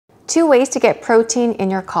Two ways to get protein in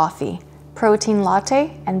your coffee: Protein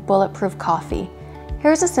Latte and Bulletproof Coffee.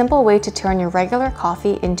 Here's a simple way to turn your regular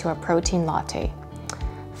coffee into a protein latte.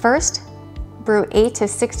 First, brew 8 to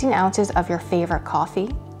 16 ounces of your favorite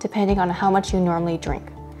coffee, depending on how much you normally drink.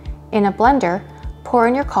 In a blender, pour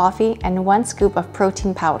in your coffee and 1 scoop of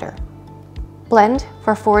protein powder. Blend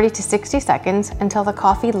for 40 to 60 seconds until the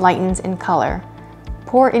coffee lightens in color.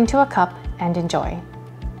 Pour into a cup and enjoy.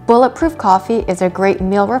 Bulletproof coffee is a great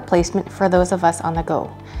meal replacement for those of us on the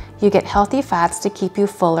go. You get healthy fats to keep you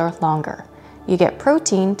fuller longer. You get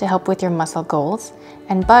protein to help with your muscle goals,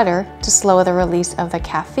 and butter to slow the release of the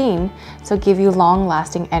caffeine, so give you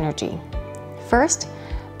long-lasting energy. First,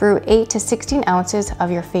 brew 8 to 16 ounces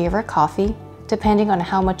of your favorite coffee, depending on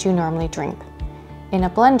how much you normally drink. In a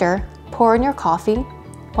blender, pour in your coffee,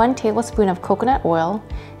 1 tablespoon of coconut oil,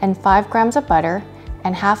 and 5 grams of butter,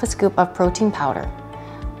 and half a scoop of protein powder.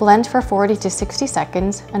 Blend for 40 to 60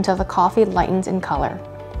 seconds until the coffee lightens in color.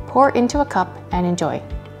 Pour into a cup and enjoy.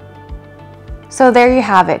 So there you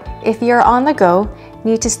have it. If you're on the go,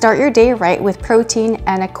 need to start your day right with protein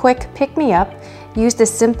and a quick pick-me-up, use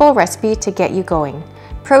this simple recipe to get you going.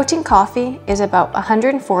 Protein coffee is about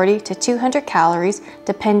 140 to 200 calories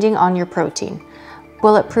depending on your protein.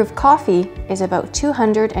 Bulletproof coffee is about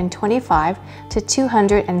 225 to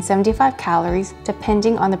 275 calories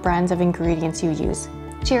depending on the brands of ingredients you use.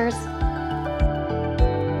 Cheers!